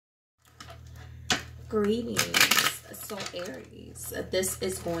Greetings. So Aries, this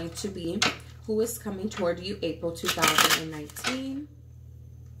is going to be who is coming toward you April 2019.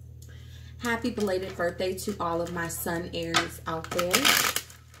 Happy belated birthday to all of my Sun Aries out there.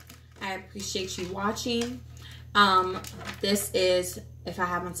 I appreciate you watching. This is, if I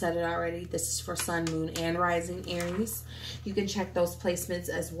haven't said it already, this is for Sun, Moon, and Rising Aries. You can check those placements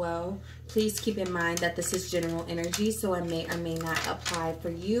as well. Please keep in mind that this is general energy, so it may or may not apply for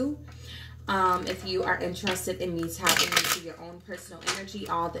you. If you are interested in me tapping into your own personal energy,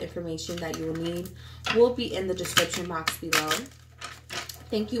 all the information that you will need will be in the description box below.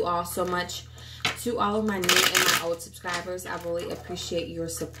 Thank you all so much to all of my new and my old subscribers. I really appreciate your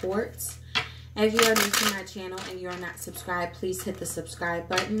support. If you are new to my channel and you are not subscribed, please hit the subscribe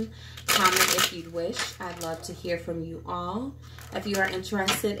button. Comment if you'd wish. I'd love to hear from you all. If you are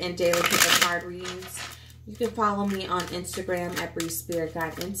interested in daily pick-up card readings, you can follow me on Instagram at Breeze Spirit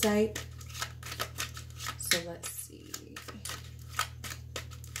Guide Insight. So let's see.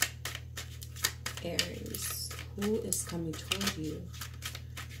 Aries, who is coming toward you?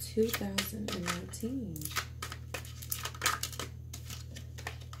 2019.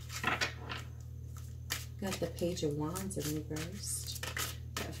 Got the Page of Wands in reverse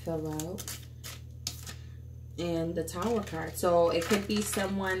that fell out. And the Tower card. So it could be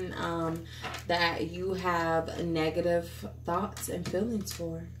someone that you have negative thoughts and feelings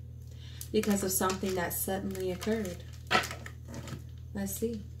for because of something that suddenly occurred. Let's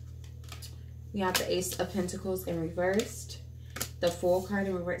see. We have the Ace of Pentacles in reversed. The Fool card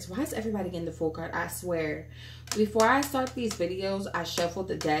in reverse. Why is everybody getting the Fool card? I swear. Before I start these videos, I shuffle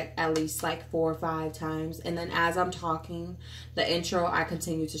the deck at least like 4 or 5 times. And then as I'm talking, the intro, I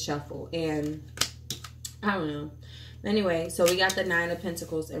continue to shuffle. And I don't know. Anyway, so we got the Nine of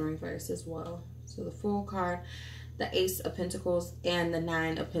Pentacles in reverse as well. So the Fool card, the Ace of Pentacles, and the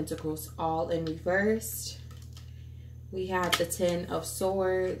Nine of Pentacles all in reverse. We have the Ten of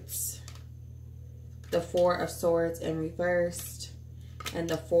Swords, the Four of Swords in reversed, and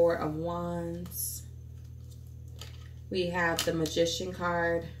the Four of Wands. We have the Magician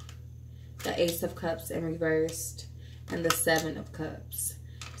card, the Ace of Cups in reversed, and the Seven of Cups.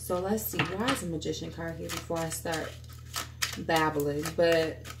 So let's see, why is the Magician card here before I start babbling?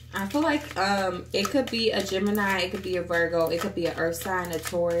 But I feel like it could be a Gemini, it could be a Virgo, it could be an Earth sign, a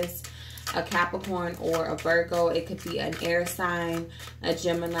Taurus, a Capricorn, or a Virgo. It could be an air sign, a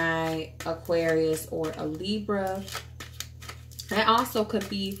Gemini, Aquarius, or a Libra. It also could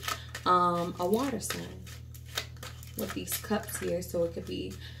be a water sign with these cups here. So it could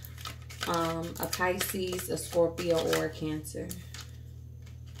be a Pisces, a Scorpio, or a Cancer.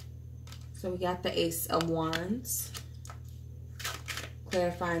 So we got the Ace of Wands,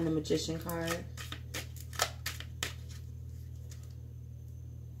 clarifying the Magician card.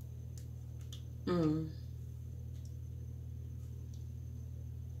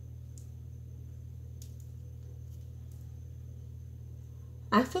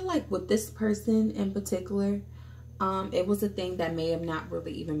 I feel like with this person in particular, it was a thing that may have not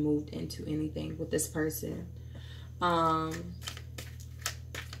really even moved into anything with this person. Why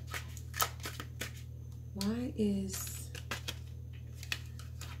is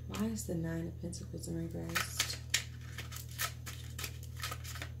the Nine of Pentacles in reverse?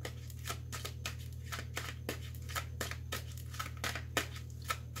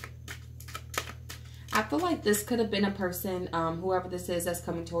 I feel like this could have been a person, whoever this is that's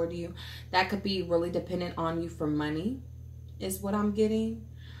coming toward you, that could be really dependent on you for money, is what I'm getting.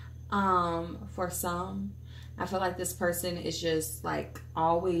 For some, I feel like this person is just like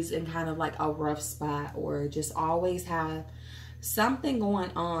always in kind of like a rough spot, or just always have something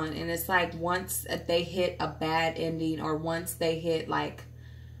going on. And it's like once they hit a bad ending, or once they hit like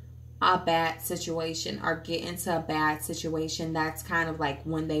a bad situation or get into a bad situation, that's kind of like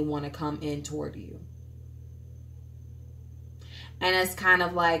when they want to come in toward you. And it's kind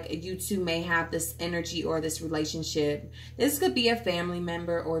of like you two may have this energy or this relationship. This could be a family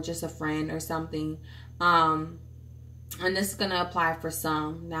member or just a friend or something. And this is going to apply for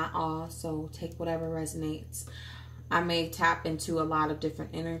some, not all. So take whatever resonates. I may tap into a lot of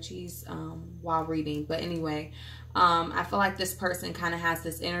different energies while reading. But anyway, I feel like this person kind of has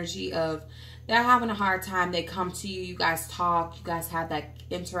this energy of they're having a hard time. They come to you. You guys talk. You guys have that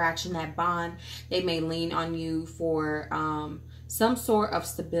interaction, that bond. They may lean on you for some sort of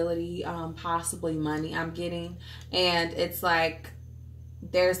stability, possibly money, I'm getting. And it's like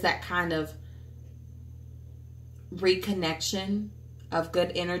there's that kind of reconnection of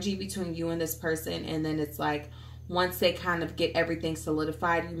good energy between you and this person. And then it's like once they kind of get everything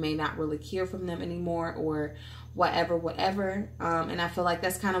solidified, you may not really hear from them anymore, or whatever. And I feel like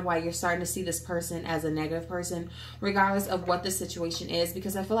that's kind of why you're starting to see this person as a negative person, regardless of what the situation is,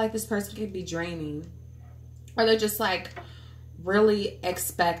 because I feel like this person could be draining, or they're just like really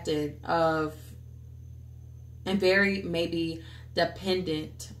expectant of and very maybe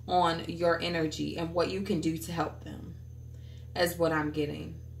dependent on your energy and what you can do to help them, is what I'm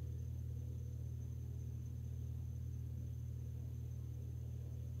getting.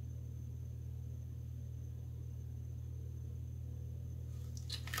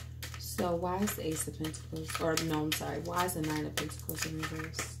 So why is the Ace of Pentacles, or no, I'm sorry, why is the Nine of Pentacles in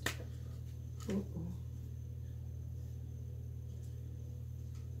reverse? Ooh.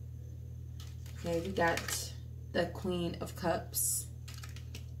 Okay, we got the Queen of Cups.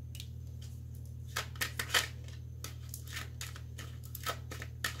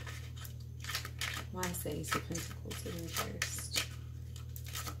 Why is the Ace of Pentacles in reverse?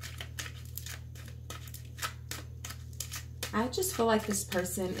 I just feel like this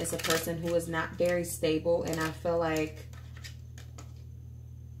person is a person who is not very stable, and I feel like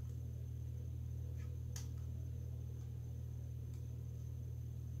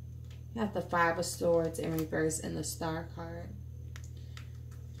you have the Five of Swords in reverse and the Star card.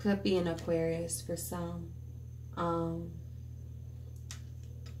 Could be an Aquarius for some.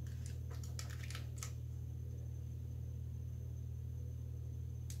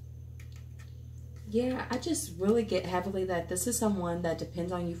 Yeah, I just really get heavily that this is someone that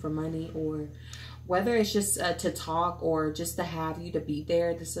depends on you for money, or whether it's just to talk or just to have you to be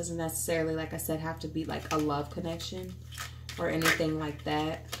there. This doesn't necessarily, like I said, have to be like a love connection or anything like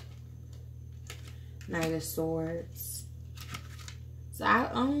that. Knight of Swords. So I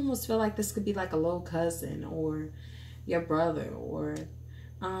almost feel like this could be like a little cousin or your brother, or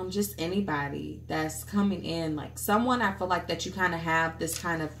just anybody that's coming in, like someone I feel like that you kind of have this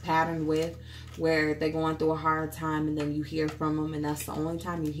kind of pattern with, where they're going through a hard time and then you hear from them, and that's the only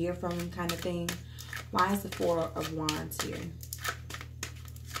time you hear from them, kind of thing. Why is the Four of Wands here?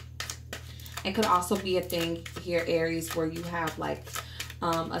 It could also be a thing here, Aries, where you have like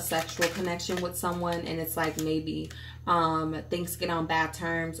a sexual connection with someone, and it's like maybe things get on bad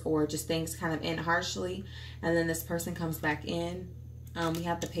terms, or just things kind of end harshly, and then this person comes back in. We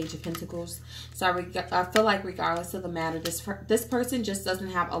have the Page of Pentacles. So I feel like regardless of the matter, this person just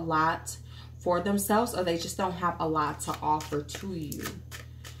doesn't have a lot for themselves, or they just don't have a lot to offer to you.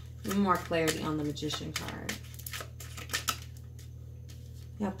 More clarity on the Magician card.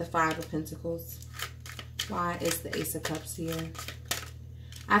 You have the Five of Pentacles. Why is the Ace of Cups here?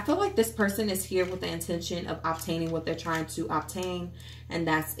 I feel like this person is here with the intention of obtaining what they're trying to obtain, and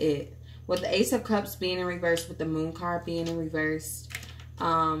that's it. With the Ace of Cups being in reverse, with the Moon card being in reverse,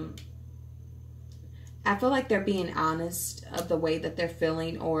 I feel like they're being honest of the way that they're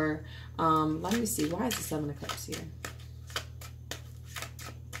feeling, or let me see, why is the Seven of Cups here?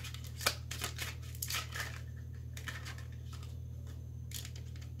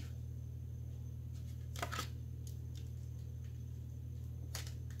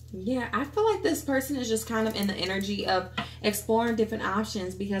 Yeah, I feel like this person is just kind of in the energy of exploring different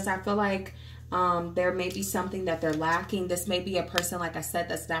options, because I feel like there may be something that they're lacking. This may be a person, like I said,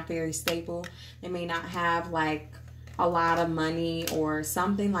 that's not very stable. They may not have like a lot of money or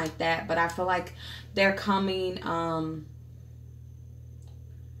something like that, but I feel like they're coming, are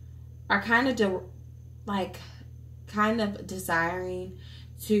kind of desiring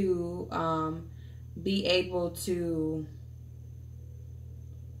to be able to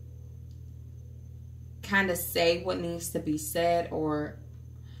kind of say what needs to be said, or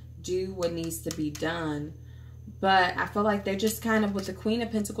do what needs to be done. But I feel like they're just kind of, with the Queen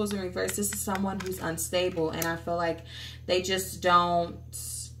of Pentacles in reverse, this is someone who's unstable, and I feel like they just don't,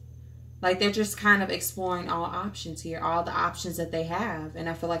 like, they're just kind of exploring all options here, all the options that they have, and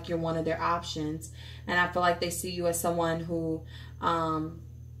I feel like you're one of their options. And I feel like they see you as someone who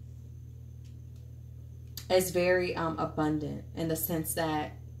is very abundant, in the sense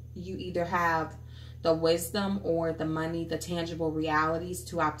that you either have the wisdom or the money, the tangible realities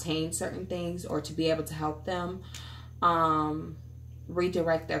to obtain certain things, or to be able to help them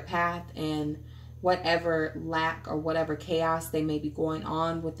redirect their path and whatever lack or whatever chaos they may be going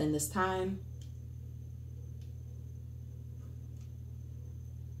on within this time.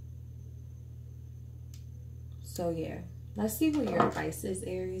 So yeah, let's see what your advice is,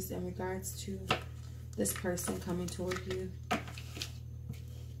 Aries, in regards to this person coming toward you.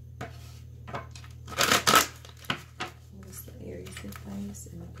 Aries advice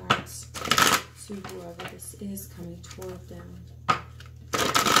in regards to whoever this is coming toward them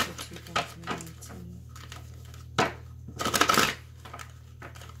for 2019.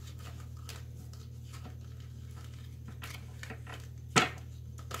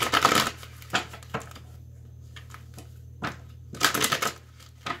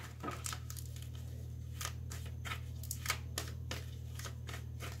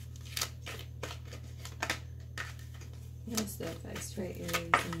 Straight Aries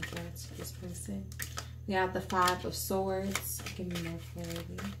in regards to this person. We have the Five of Swords. Give me more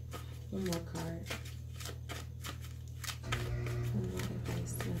clarity. One more card. One more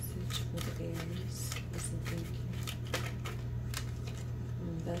advice message for the Aries. What's the thinking?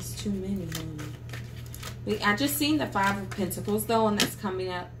 That's too many, honey. I just seen the Five of Pentacles though, and that's coming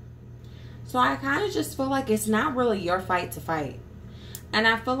up. So I kind of just feel like it's not really your fight to fight. And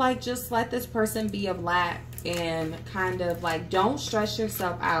I feel like just let this person be of lack and kind of like don't stress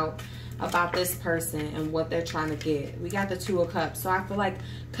yourself out about this person and what they're trying to get. We got the Two of Cups. So I feel like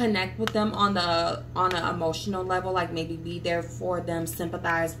connect with them on an emotional level, like maybe be there for them,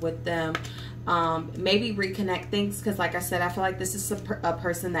 sympathize with them, maybe reconnect things, because like I said, I feel like this is a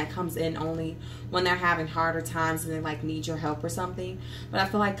person that comes in only when they're having harder times and they like need your help or something. But I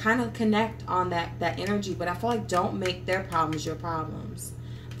feel like kind of connect on that energy, but I feel like don't make their problems your problems.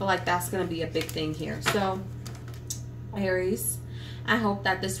 I feel like that's going to be a big thing here. So Aries, I hope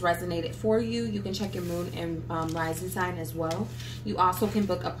that this resonated for you. You can check your moon and rising sign as well. You also can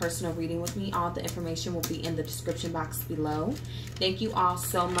book a personal reading with me. All the information will be in the description box below. Thank you all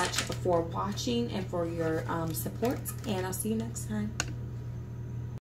so much for watching and for your support, and I'll see you next time.